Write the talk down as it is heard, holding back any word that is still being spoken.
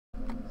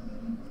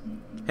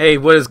Hey,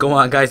 what is going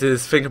on, guys? It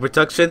is Finger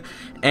Production,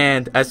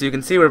 and as you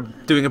can see, we're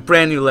doing a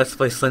brand new Let's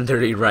Play Slender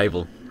The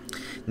Arrival.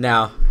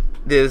 Now,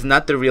 this is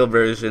not the real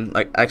version,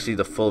 like actually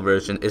the full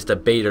version, it's the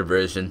beta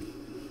version.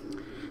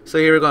 So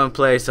here we're going to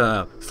play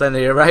some Slender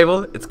The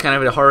Arrival. It's kind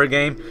of a horror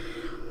game.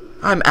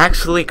 I'm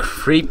actually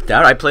creeped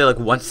out. I played like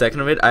 1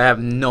 second of it. I have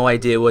no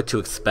idea what to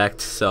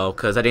expect, so,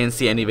 because I didn't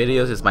see any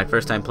videos, it's my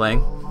first time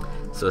playing.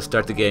 So let's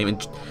start the game.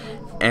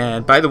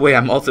 And by the way,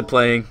 I'm also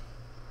playing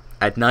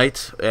at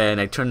night, and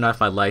I turned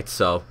off my lights,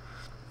 so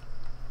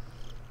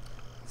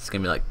it's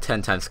gonna be like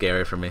 10 times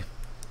scarier for me.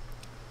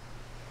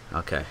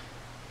 Okay.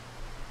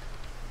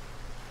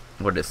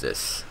 What is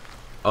this?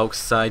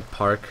 Oakside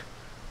Park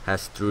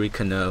has 3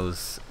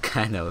 canoes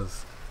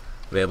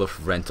available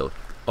for rental.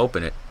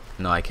 Open it.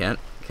 No, I can't.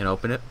 Can't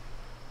open it.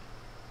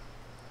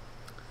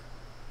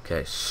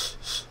 Okay. Shh,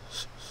 shh,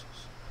 shh, shh.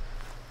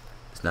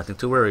 There's nothing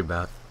to worry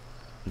about.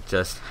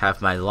 Just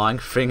have my long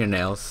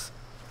fingernails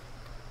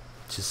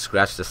to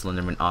scratch the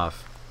Slenderman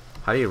off.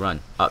 How do you run?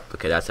 Up.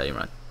 Okay, that's how you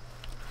run.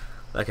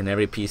 Like in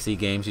every PC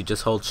games, you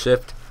just hold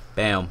shift,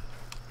 bam,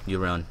 you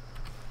run.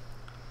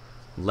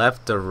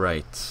 Left or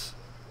right?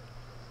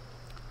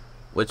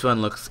 Which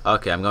one looks...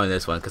 Okay, I'm going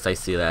this one because I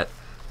see that.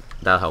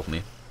 That'll help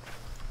me.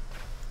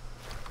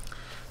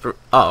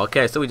 Oh,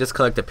 okay, so we just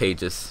collect the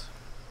pages.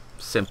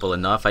 Simple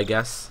enough, I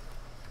guess.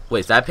 Wait,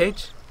 is that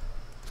page?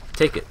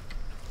 Take it.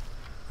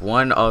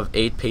 1 of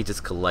 8 pages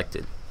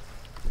collected.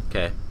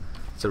 Okay,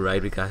 so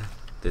right, we got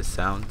this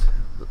sound.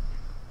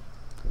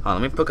 Oh,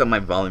 let me pick up my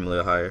volume a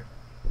little higher.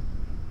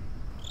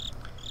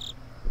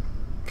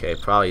 Okay,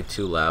 probably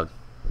too loud.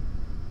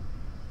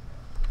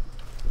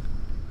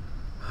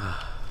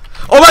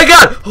 Oh my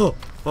god!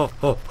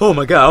 Oh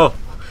my god! Oh.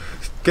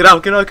 Get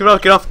out, get out, get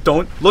out, get off!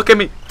 Don't look at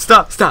me!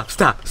 Stop, stop,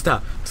 stop,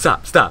 stop,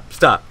 stop, stop,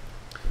 stop.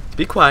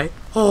 Be quiet.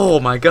 Oh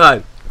my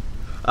god.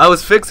 I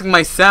was fixing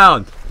my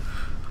sound.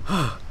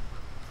 Whew.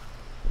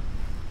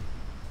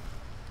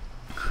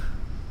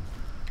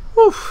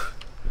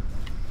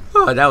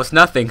 Oh, that was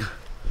nothing.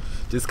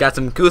 Just got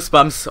some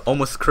goosebumps.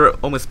 Almost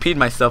peed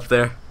myself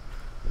there.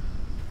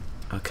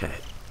 Okay.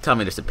 Tell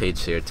me there's a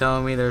page here.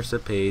 Tell me there's a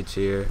page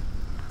here.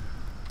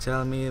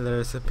 Tell me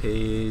there's a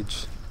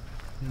page.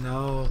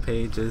 No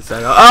pages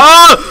at all.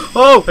 Oh!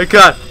 Oh my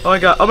god! Oh my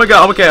god! Oh my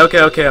god!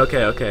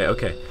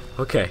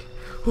 Okay.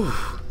 Whew.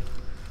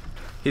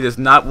 He does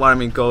not want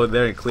me to go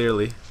there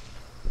clearly.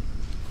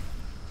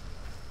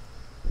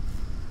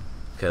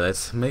 Okay,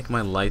 let's make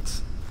my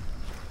lights.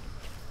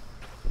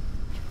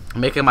 I'm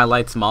making my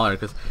light smaller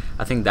because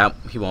I think that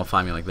he won't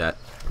find me like that.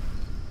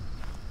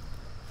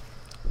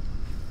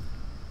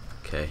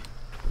 Okay.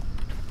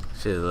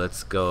 Shit,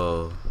 let's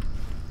go.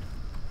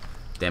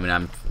 Damn it,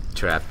 I'm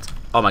trapped.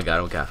 Oh my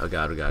god, oh god, oh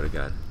god, oh god, oh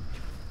god.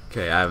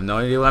 Okay, I have no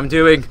idea what I'm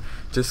doing.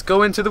 Just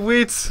go into the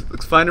weeds.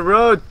 Let's find a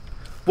road.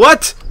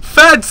 What?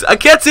 Fence! I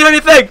can't see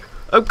anything!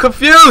 I'm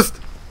confused!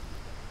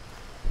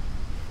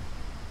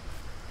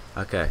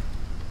 Okay.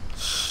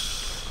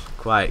 Shh.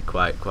 Quiet,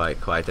 quiet, quiet,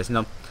 quiet. There's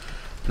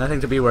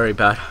nothing to be worried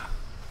about.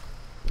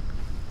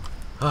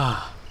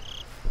 Ah.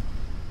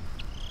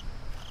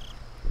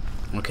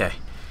 Okay.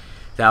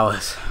 That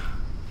was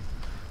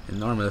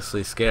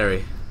enormously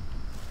scary.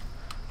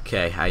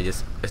 Okay,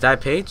 is that a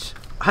page?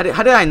 How did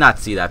I not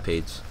see that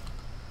page?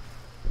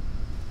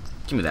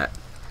 Give me that.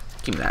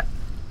 Give me that.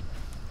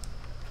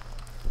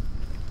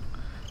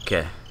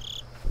 Okay.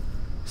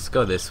 Let's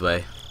go this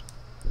way.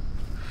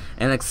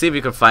 And let's see if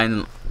we can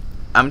find...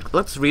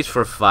 let's reach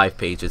for 5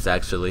 pages,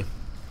 actually.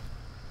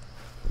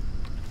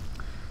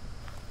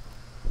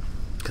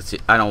 Because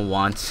I don't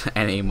want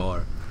any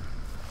more.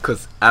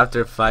 Because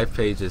after 5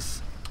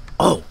 pages...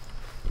 Oh!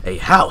 A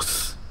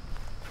house!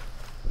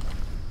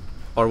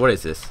 Or what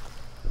is this?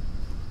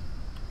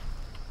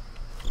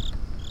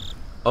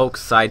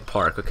 Oakside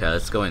Park. Okay,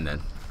 let's go in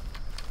then.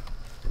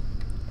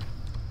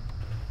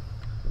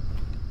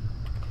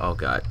 Oh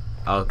god.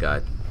 Oh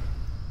god.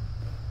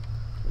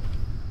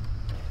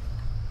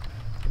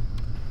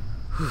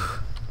 Whew.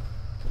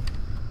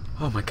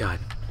 Oh my god.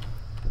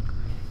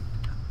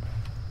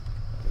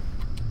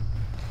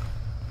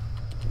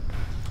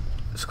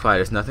 It's quiet.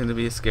 There's nothing to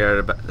be scared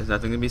about. There's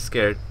nothing to be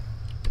scared.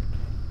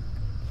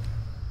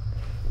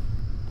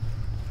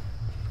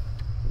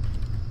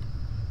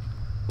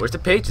 Where's the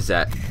pages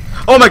at?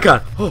 Oh my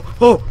god!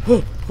 Oh.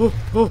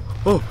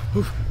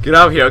 Get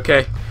out of here,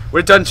 okay?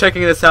 We're done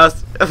checking this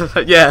house.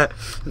 Yeah,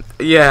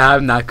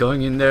 I'm not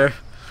going in there.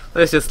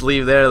 Let's just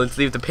leave there. Let's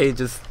leave the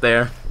pages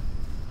there.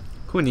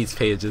 Who needs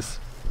pages?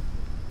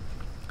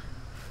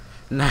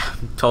 Nah,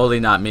 totally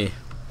not me.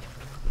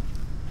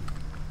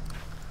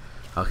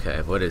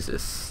 Okay, what is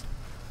this?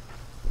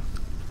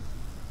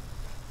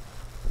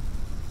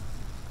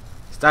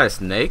 Is that a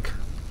snake?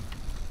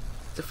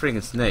 It's a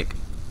freaking snake.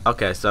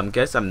 Okay, so I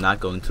guess I'm not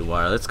going to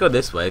water. Let's go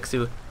this way. Let's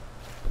see.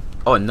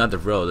 Oh, another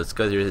road. Let's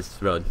go through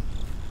this road.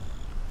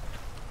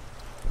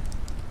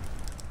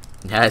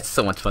 Yeah, it's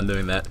so much fun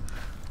doing that.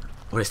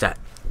 What is that?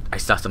 I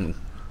saw something.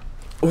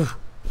 Ooh,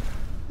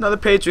 another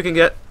page you can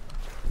get.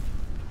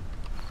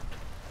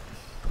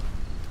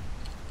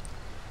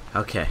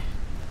 Okay.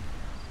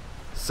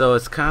 So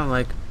it's kind of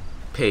like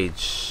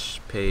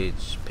page,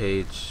 page,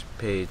 page,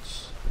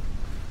 page.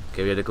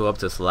 Okay, we had to go up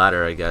this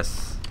ladder, I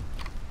guess.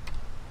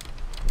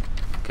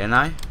 Can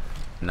I?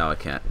 No, I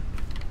can't.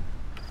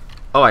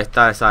 Oh, I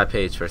thought I saw a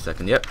page for a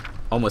second. Yep,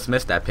 almost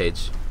missed that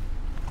page.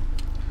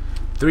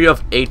 3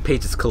 of 8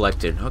 pages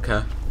collected.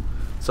 Okay,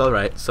 it's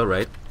alright, it's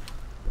alright.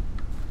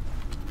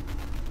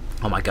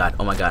 Oh my god,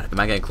 oh my god. Am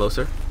I getting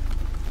closer?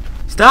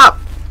 Stop!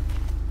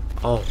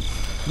 Oh,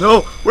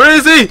 no, where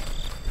is he?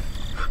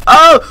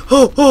 Oh,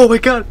 oh, oh my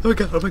god, oh my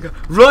god, oh my god.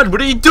 Run,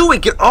 what are you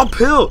doing? Get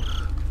uphill.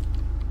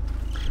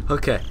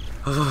 Okay.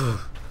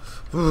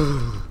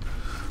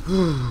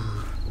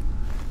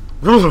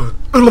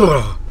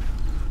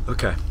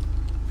 Okay.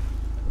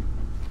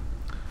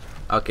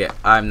 Okay,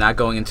 I'm not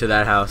going into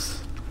that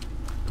house.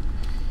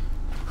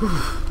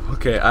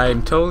 Okay,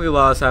 I'm totally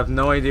lost. I have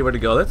no idea where to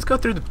go. Let's go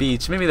through the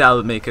beach. Maybe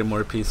that'll make it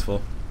more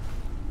peaceful.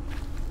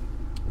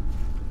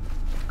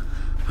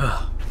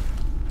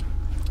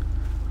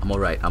 I'm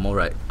alright, I'm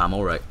alright, I'm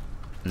alright.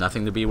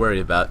 Nothing to be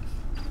worried about.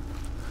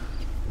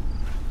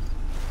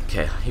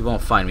 Okay, he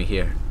won't find me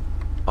here.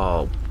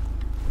 Oh,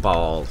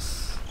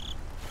 balls.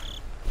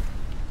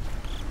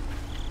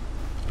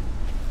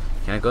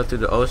 Can I go through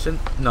the ocean?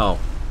 No.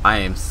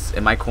 Am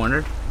I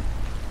cornered?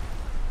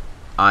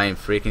 I am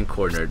freaking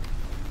cornered.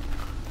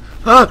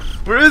 Ah,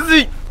 where is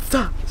he?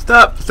 Stop,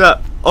 stop,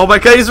 stop. Oh my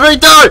god, he's right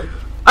there!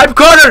 I'm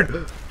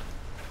cornered!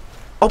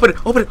 Open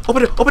it, open it,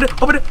 open it, open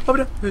it, open it,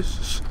 open it.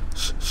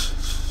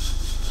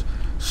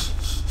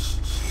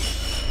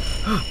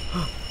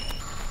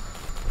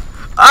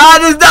 Ah,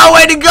 there's no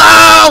way to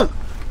go!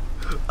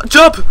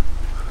 Jump!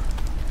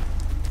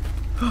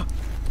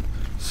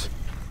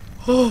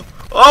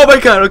 Oh my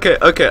god, okay,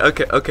 okay,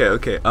 okay, okay,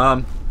 okay.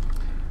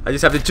 I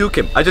just have to juke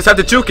him. I just have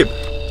to juke him.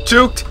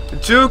 Juked,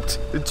 juked,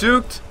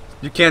 juked.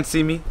 You can't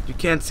see me. You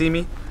can't see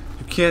me.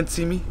 You can't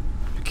see me.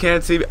 You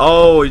can't see me.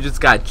 Oh, you just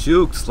got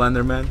juked,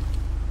 Slenderman.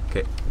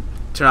 Okay,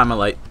 turn on my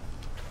light.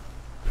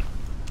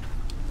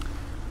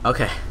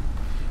 Okay.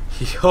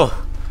 Yo,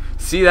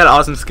 see that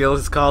awesome skill?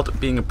 It's called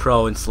being a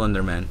pro in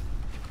Slenderman.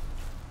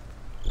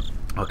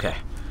 Okay,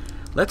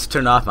 let's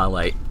turn off my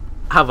light.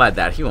 How about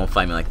that? He won't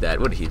find me like that,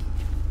 would he?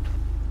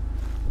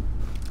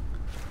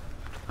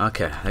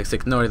 Okay, let's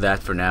ignore that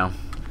for now.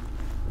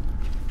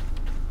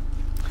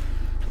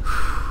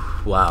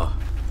 Wow.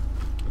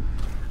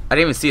 I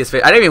didn't even see his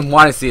face. I didn't even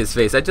want to see his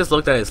face. I just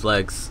looked at his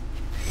legs.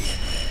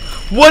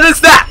 What is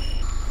that?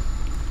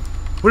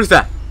 What is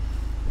that?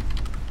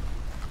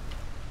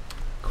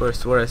 Of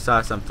course, where I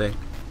saw something.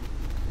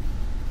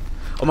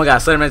 Oh my god,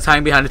 Slenderman's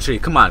hiding behind a tree.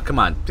 Come on, come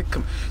on.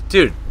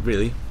 Dude,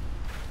 really?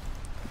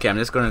 Okay, I'm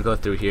just gonna go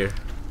through here.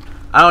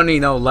 I don't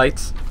need no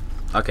lights.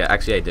 Okay,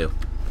 actually I do.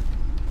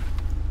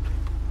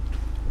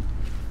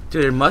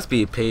 Dude, there must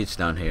be a page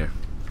down here.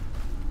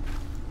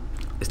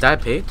 Is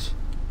that a page?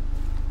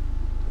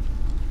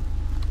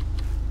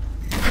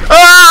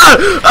 Ah!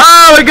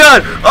 Oh my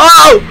god!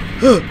 Oh!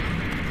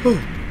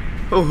 Oh!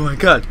 Oh my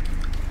god!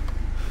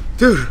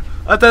 Dude,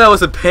 I thought that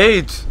was a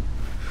page.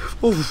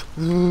 Oh.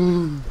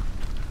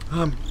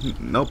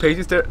 No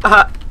pages there.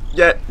 Ah!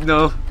 Yeah,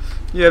 no.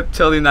 Yep,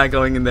 totally not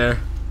going in there.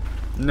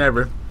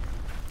 Never.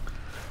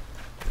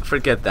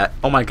 Forget that.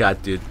 Oh my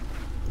god, dude.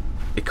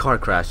 A car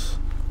crash.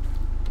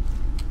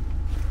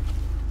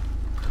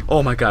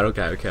 Oh my god,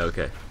 okay, okay,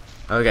 okay.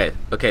 Okay,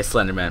 okay,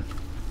 Slenderman.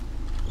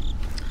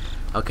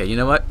 Okay, you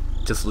know what?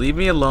 Just leave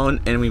me alone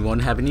and we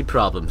won't have any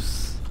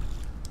problems.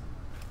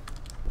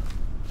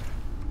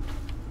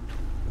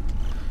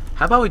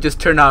 How about we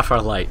just turn off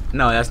our light?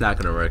 No, that's not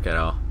gonna work at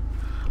all.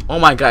 Oh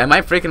my god, am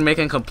I freaking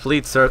making a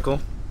complete circle?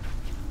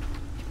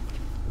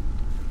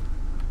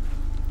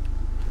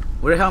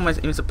 Where the hell am I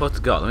even supposed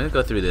to go? Let me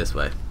go through this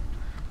way.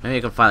 Maybe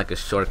I can find like a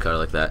shortcut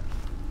like that.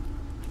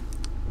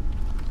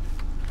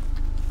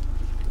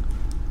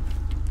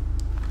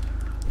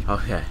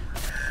 Okay.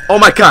 Oh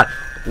my god!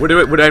 Where did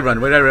I run?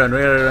 Where did I run?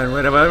 Where did I run?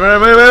 Where did I run?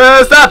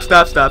 Where stop!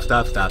 Stop! Stop!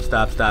 Stop! Stop!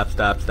 Stop! Stop!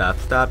 Stop! Stop!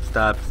 Stop!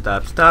 Stop!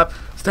 Stop! Stop!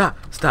 Stop!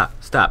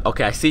 Stop! Stop!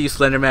 Okay, I see you,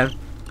 Slenderman.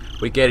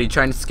 We get it. You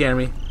trying to scare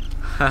me?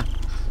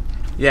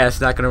 Yeah, it's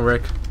not gonna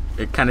work.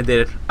 It kind of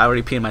did it. I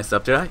already peed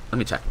myself. Did I? Let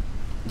me check.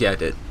 Yeah, I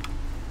did.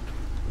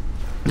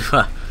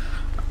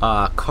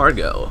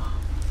 Cargo.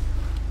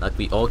 Like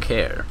we all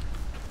care.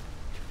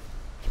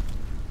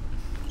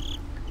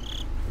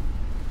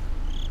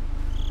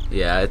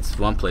 Yeah, it's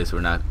one place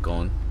we're not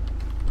going.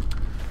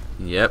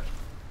 Yep.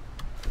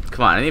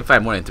 Come on, I need to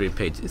find more than 3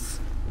 pages.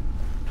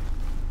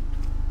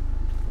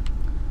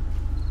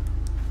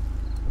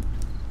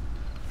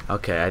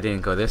 Okay, I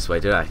didn't go this way,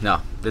 did I?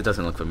 No, this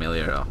doesn't look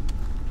familiar at all.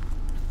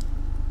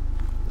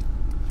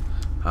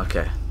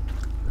 Okay.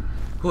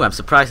 Ooh, I'm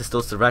surprised I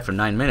still survived for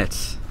 9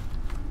 minutes.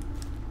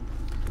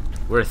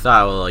 Would have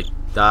thought I would like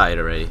died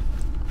already.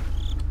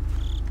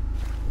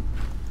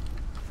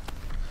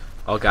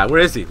 Oh god, where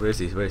is he? Where is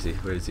he? Where is he?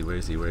 Where is he? Where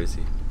is he? Where is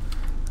he?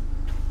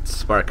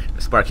 Spark.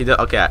 Spark. He does.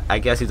 Okay, I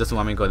guess he doesn't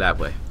want me to go that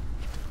way.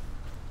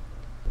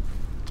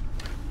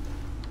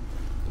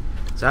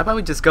 So how about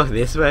we just go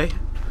this way?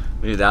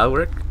 Maybe that'll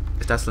work.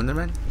 Is that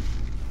Slenderman?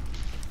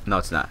 No,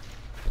 it's not.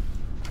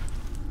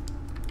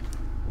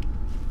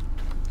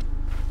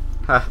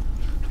 Huh.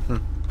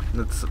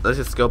 Let's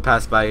just go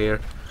pass by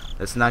here.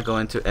 Let's not go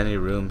into any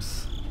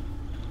rooms.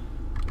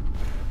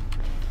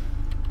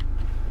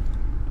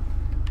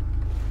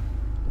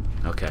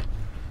 Okay.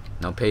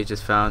 No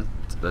pages found.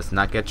 Let's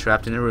not get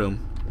trapped in a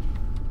room.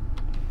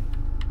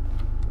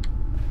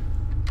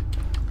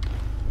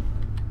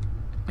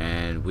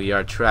 And we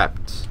are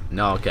trapped.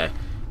 No, okay.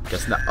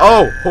 Guess not.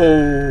 Oh!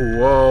 Oh!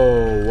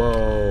 Whoa!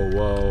 Whoa!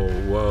 Whoa!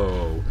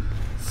 Whoa!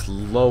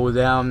 Slow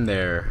down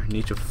there.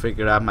 Need to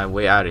figure out my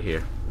way out of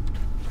here.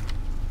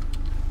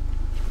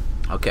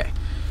 Okay.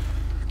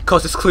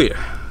 Coast is clear.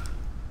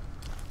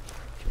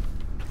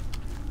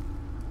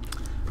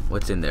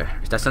 What's in there?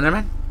 Is that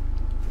Slenderman?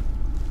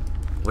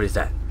 What is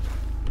that?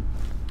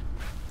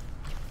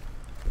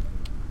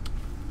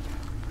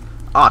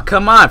 Aw, oh,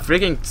 come on!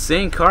 Freaking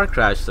same car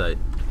crash site.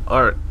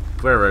 Or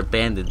wherever,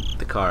 abandoned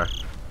the car.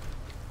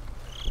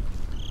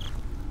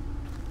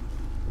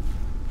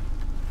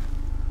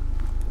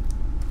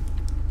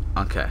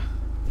 Okay.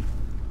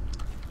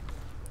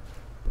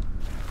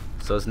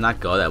 So let's not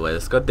go that way.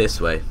 Let's go this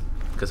way.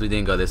 Because we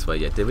didn't go this way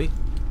yet, did we?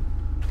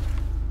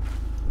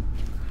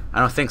 I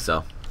don't think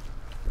so.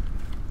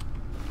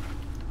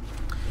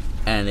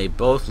 And they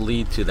both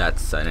lead to that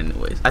side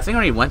anyways. I think I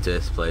already went to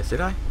this place,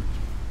 did I?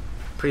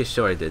 Pretty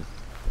sure I did.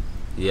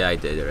 Yeah, I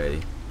did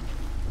already.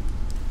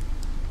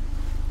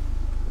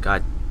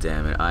 God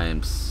damn it, I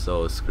am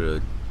so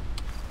screwed.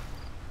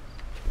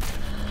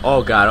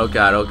 Oh god, oh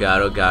god, oh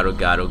god, oh god, oh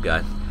god, oh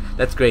god.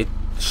 That's great.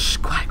 Shh,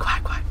 quiet,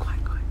 quiet, quiet,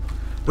 quiet, quiet.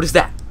 What is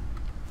that?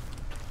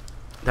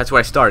 That's where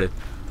I started.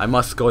 I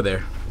must go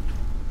there.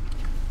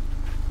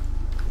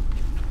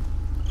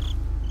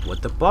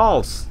 What the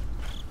balls?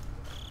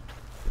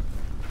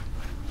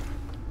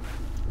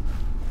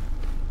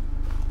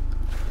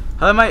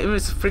 How am I even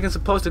freaking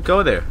supposed to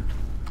go there?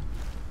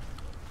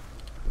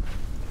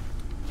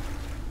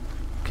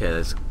 Okay,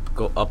 let's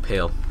go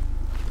uphill.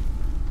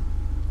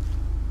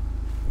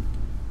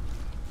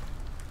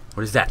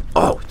 What is that?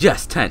 Oh,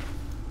 yes, 10.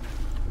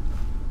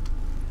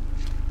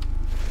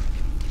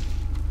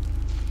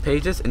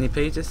 Pages? Any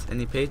pages?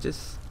 Any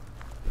pages?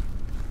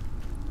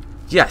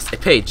 Yes, a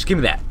page. Give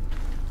me that.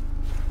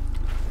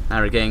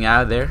 Now we're getting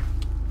out of there.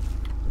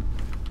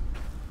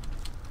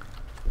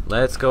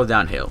 Let's go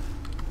downhill.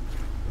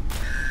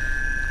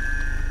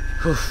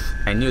 Whew,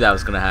 I knew that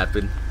was gonna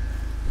happen.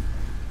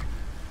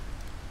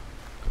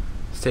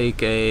 Let's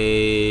take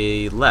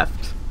a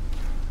left.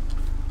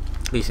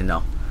 At least you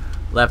know.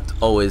 Left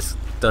always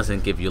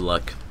doesn't give you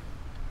luck.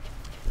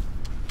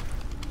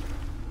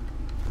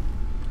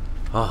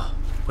 Oh,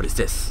 what is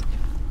this?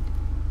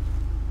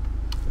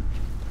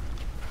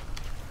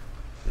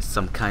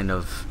 Some kind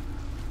of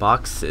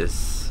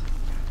boxes.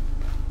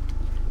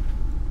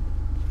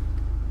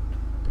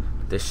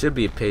 There should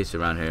be a page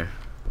around here.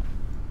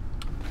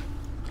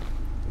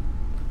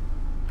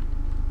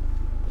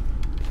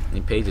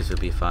 Any pages would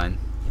be fine.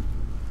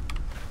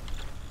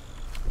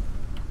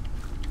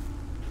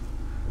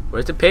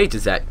 Where's the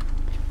pages at?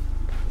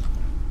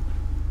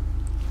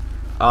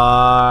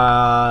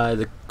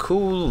 The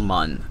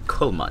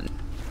Coolman.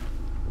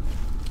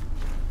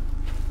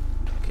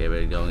 Okay,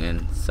 we're going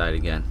inside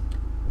again.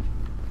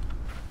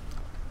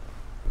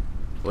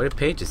 Where are the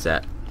pages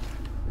at?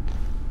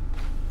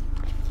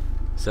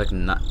 So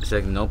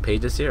no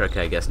pages here?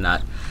 Okay, I guess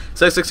not.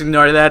 So let's just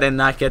ignore that and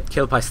not get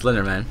killed by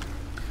Slenderman.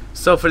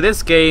 So for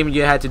this game,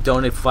 you had to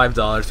donate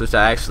 $5, which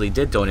I actually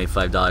did donate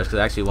 $5 because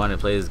I actually wanted to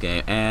play this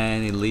game,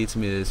 and it leads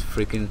me to this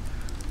freaking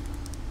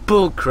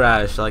bull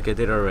crash like I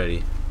did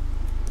already.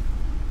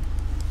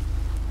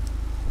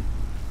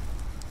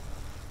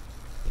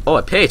 Oh,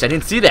 a page! I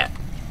didn't see that.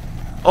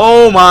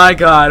 Oh my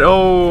God!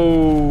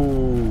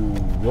 Oh,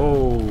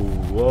 whoa,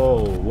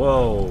 whoa,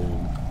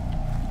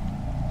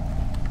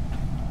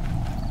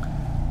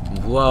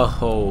 whoa,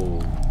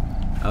 whoa.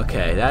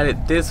 Okay,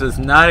 this was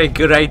not a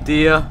good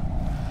idea.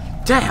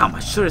 Damn, I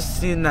should have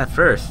seen that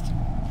first.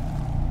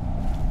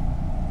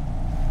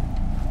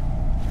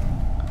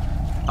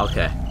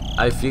 Okay,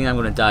 I think I'm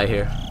gonna die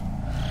here.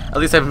 At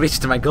least I've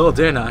reached my goal,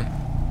 didn't I?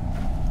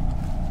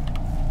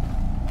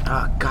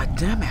 Ah, oh, god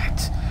damn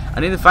it. I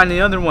need to find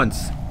the other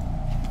ones.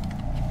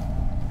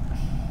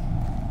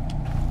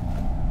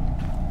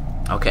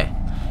 Okay,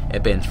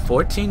 it's been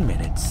 14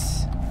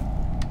 minutes.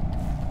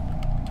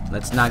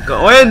 Let's not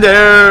go in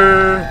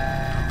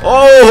there.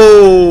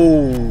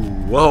 Oh,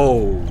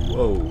 whoa,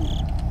 whoa.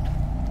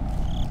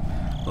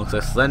 Looks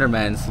like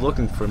Slenderman's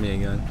looking for me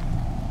again.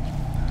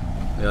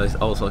 Yeah, he's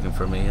always looking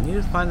for me. I need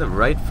to find the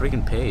right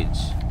freaking page.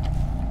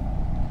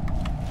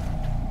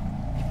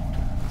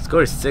 Let's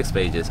go to 6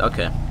 pages.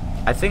 Okay.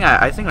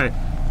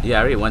 Yeah,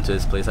 I already went to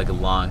this place like a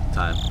long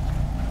time.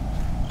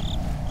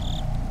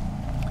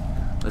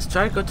 Let's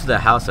try to go to the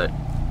house I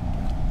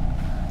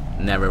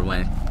never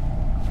went.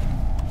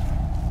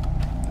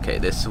 Okay,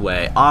 this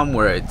way.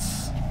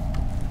 Onwards.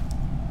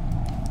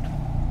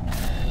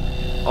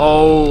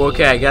 Oh,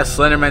 okay, I guess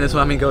Slenderman doesn't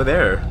want me to go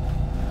there.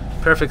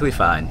 Perfectly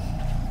fine.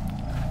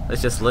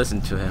 Let's just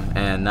listen to him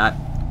and not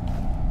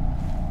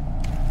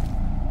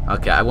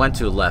Okay, I went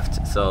to the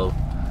left, so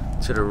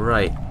to the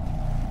right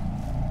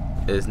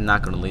is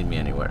not gonna lead me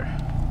anywhere.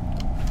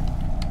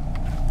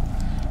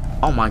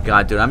 Oh my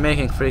god, dude, I'm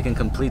making freaking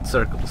complete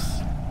circles.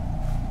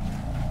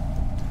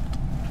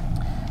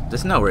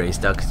 There's no worries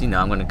though, because you know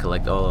I'm gonna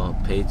collect all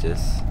pages.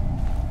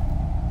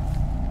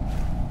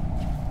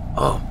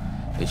 Oh,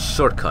 a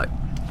shortcut.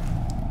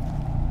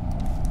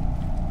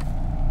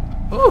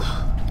 Ooh,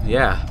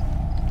 yeah.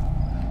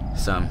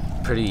 Some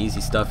pretty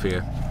easy stuff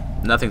here.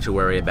 Nothing to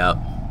worry about.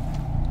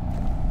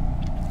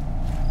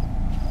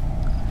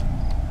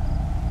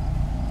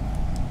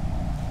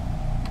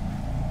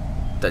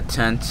 The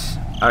tent.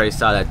 I already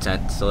saw that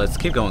tent, so let's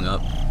keep going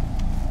up.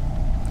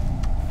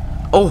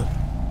 Oh!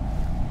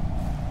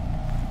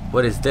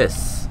 What is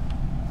this?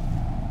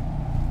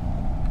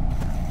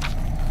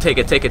 Take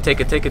it, take it, take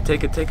it, take it,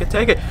 take it, take it,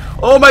 take it!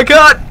 Oh my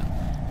god!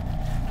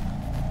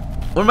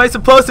 What am I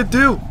supposed to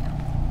do?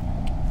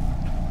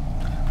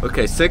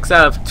 Okay, 6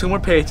 out of 2 more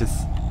pages.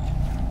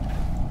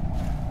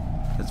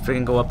 Let's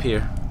freaking go up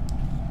here.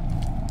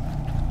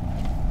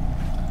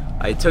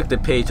 I took the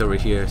page over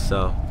here,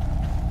 so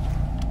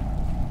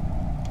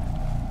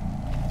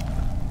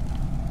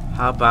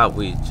how about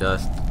we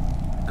just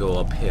go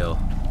uphill?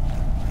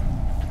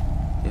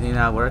 You think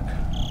that'll work?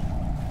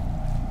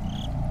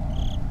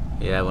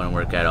 Yeah, it wouldn't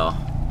work at all.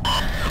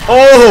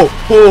 Oh!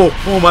 Oh!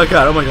 Oh my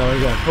god! Oh my god! Oh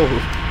my god! Oh,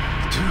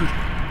 dude!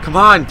 Come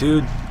on,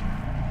 dude!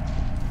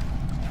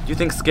 You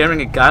think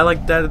scaring a guy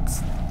like that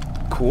is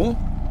cool?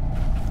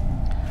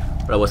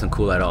 But it wasn't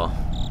cool at all.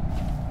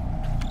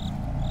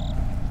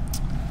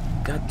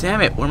 God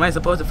damn it! Where am I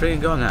supposed to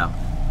freaking go now?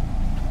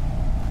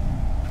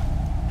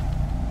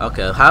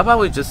 Okay, how about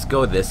we just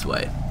go this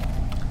way?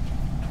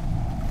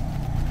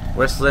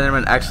 Where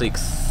Slenderman actually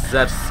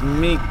accepts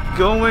me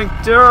going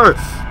there.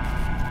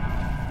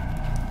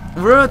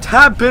 What's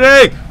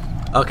happening?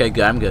 Okay,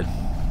 good, I'm good.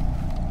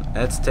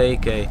 Let's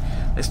take a...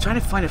 Let's try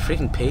to find a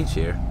freaking page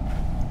here.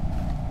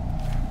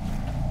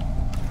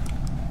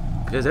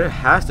 Because there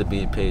has to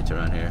be a page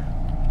around here.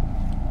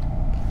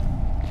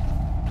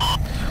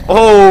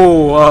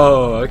 Oh,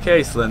 whoa, okay,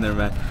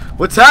 Slenderman.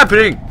 What's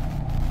happening?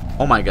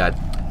 Oh my god.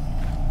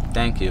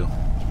 Thank you.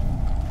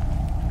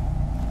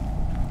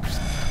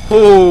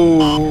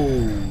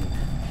 Oh.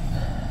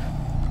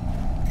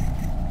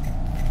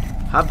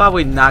 How about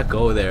we not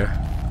go there?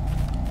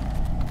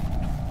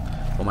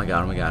 Oh my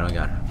god, oh my god, oh my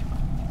god.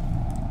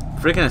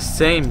 Freaking the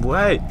same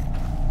way.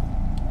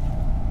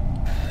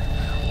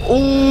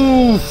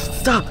 Oh,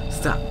 stop,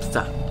 stop,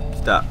 stop,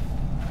 stop.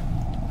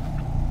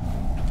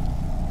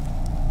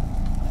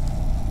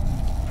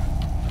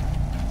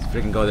 Let's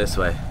freaking go this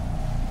way.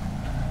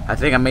 I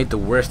think I made the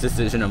worst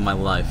decision of my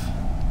life.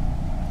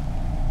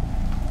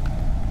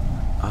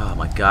 Oh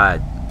my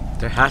god.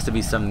 There has to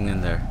be something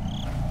in there.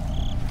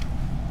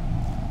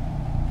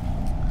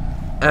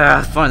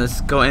 Ah, fine.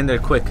 Let's go in there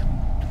quick.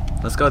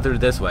 Let's go through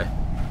this way.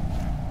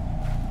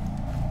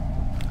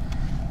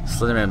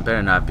 Slenderman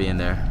better not be in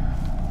there.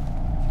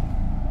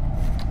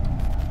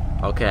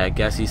 Okay, I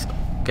guess he's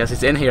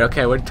in here.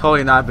 Okay, we're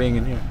totally not being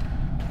in here.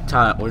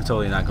 We're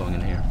totally not going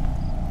in here.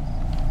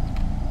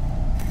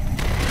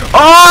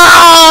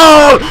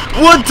 Oh!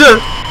 What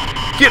the?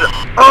 Get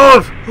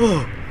off!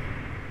 Oh.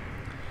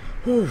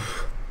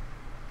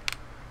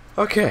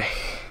 Okay.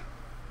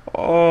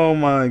 Oh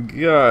my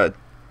god.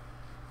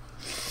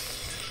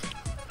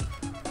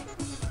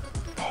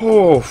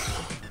 Oh.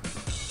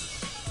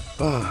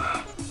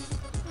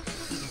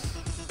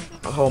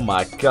 Oh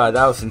my god,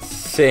 that was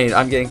insane.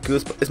 I'm getting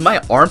goosebumps. Is my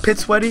armpit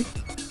sweaty?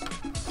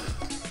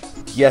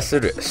 Yes,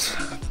 it is.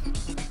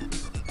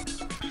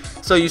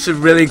 So you should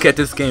really get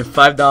this game.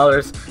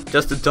 $5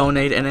 just to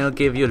donate, and it'll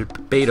give you the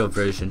beta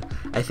version.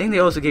 I think they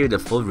also gave you the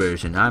full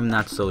version. I'm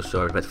not so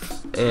sure, but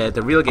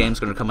the real game's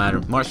gonna come out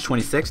on March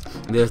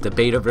 26th. There's the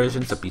beta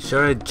version, so be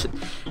sure to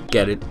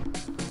get it.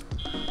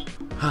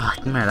 Ah,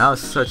 man, that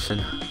was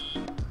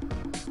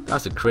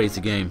a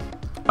crazy game.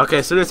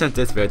 Okay, so this ends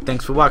this video.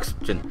 Thanks for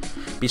watching.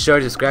 Be sure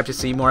to subscribe to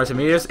see more awesome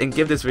videos, and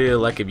give this video a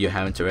like if you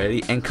haven't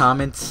already, and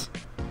comments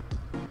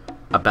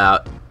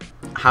about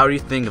how do you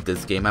think of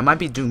this game. I might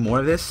be doing more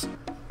of this.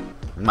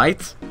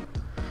 Might.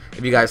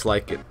 If you guys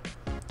like it.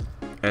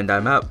 And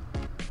I'm out.